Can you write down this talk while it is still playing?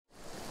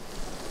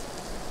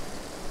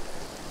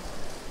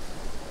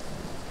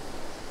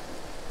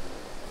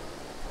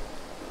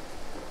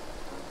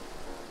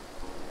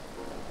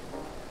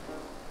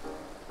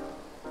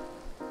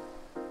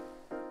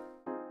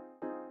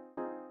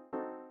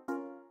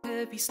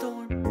heavy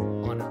storm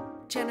on a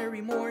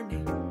January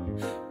morning,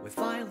 with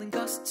violent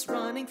gusts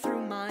running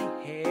through my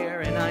hair,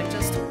 and I'm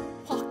just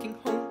walking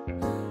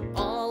home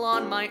all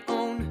on my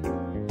own,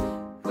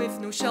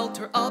 with no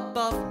shelter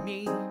above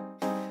me.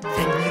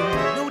 Then you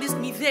noticed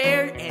me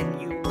there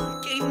and you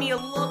gave me a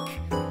look.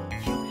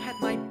 You had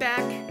my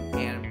back,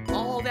 and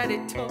all that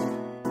it took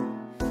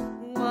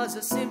was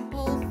a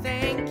simple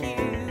thank you.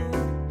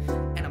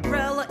 An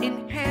umbrella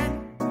in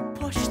hand, we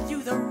pushed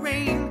through the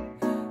rain.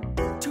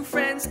 Two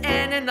friends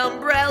and an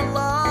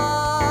umbrella.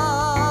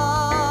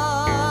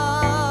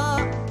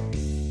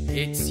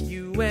 It's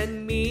you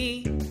and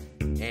me,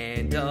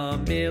 and a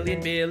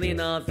million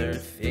other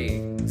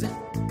things.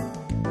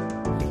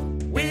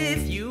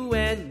 With you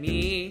and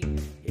me,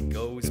 it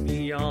goes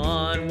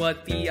beyond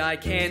what the eye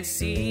can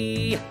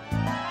see.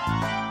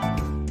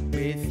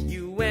 With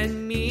you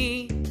and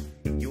me,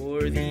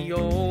 you're the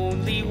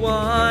only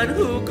one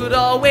who could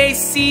always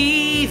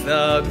see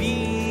the beautiful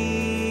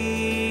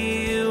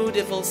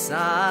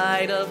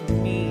side of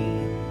me.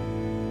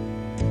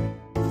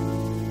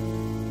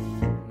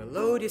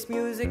 Melodious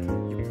music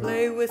you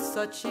play with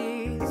such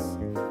ease.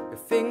 Your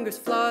fingers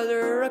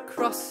flutter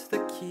across the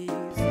keys.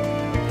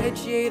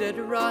 Arpeggiated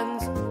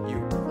runs you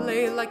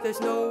play like there's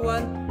no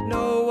one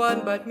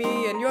but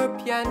me and your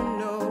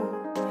piano.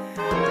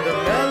 The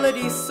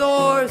melody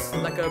soars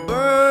like a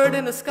bird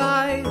in the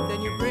sky,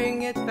 then you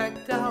bring it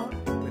back down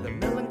with a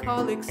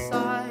melancholic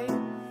sigh,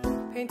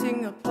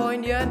 painting a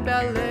poignant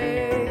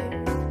ballet.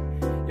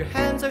 Your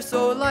hands are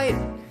so light,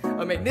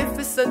 a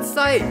magnificent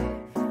sight.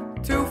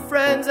 Two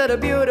friends at a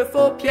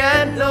beautiful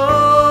piano.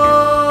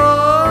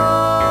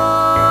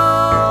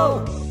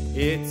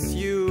 It's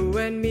you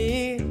and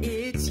me,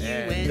 it's you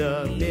and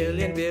a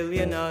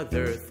billion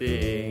other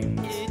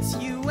things. It's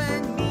you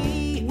and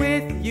me,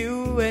 with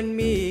you and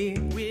me,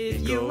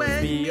 with you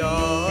and me,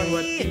 beyond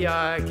what the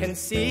eye can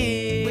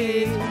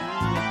see.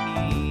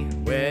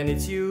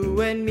 With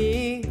you and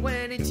me, when it's you and me,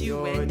 when it's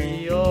you and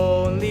me, you're the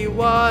only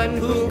one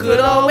who could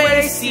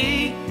always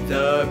see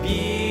the beautiful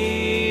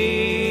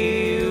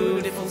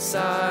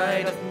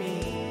side of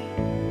me.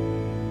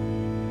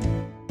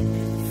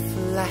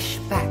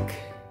 Flashback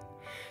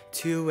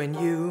to when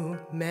you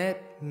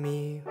met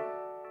me.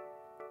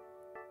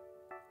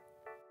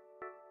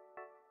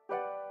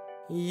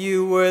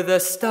 You were the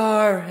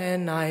star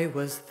and I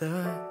was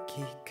the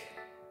geek.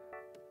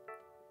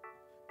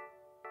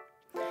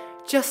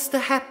 Just a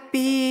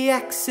happy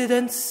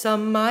accident,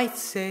 some might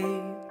say.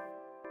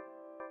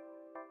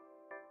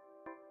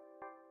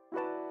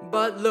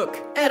 But look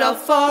at how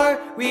far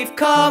we've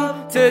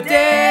come today.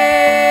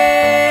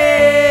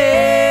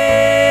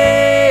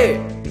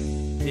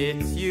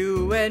 It's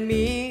you and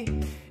me,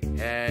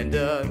 and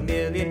a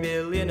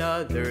million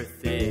other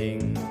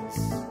things.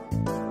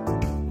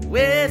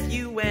 With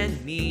you and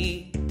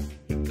me,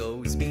 it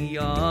goes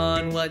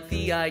beyond what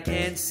the eye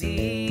can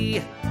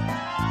see.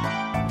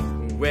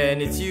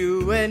 When it's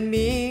you and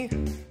me,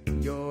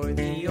 you're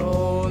the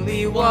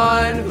only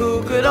one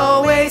who could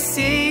always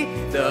see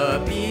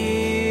the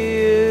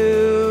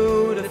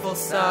beautiful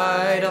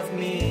side of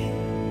me.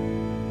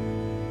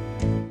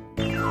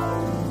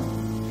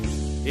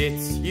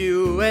 It's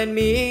you and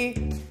me,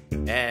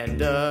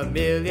 and a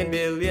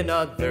million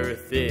other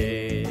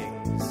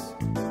things.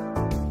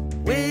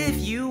 With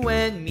you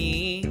and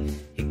me,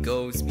 it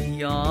goes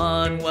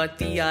beyond what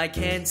the eye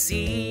can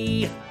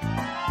see.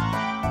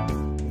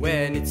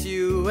 When it's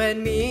you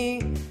and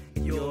me,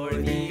 you're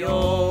the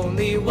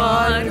only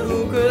one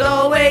who could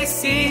always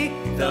see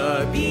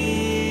the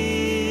beauty.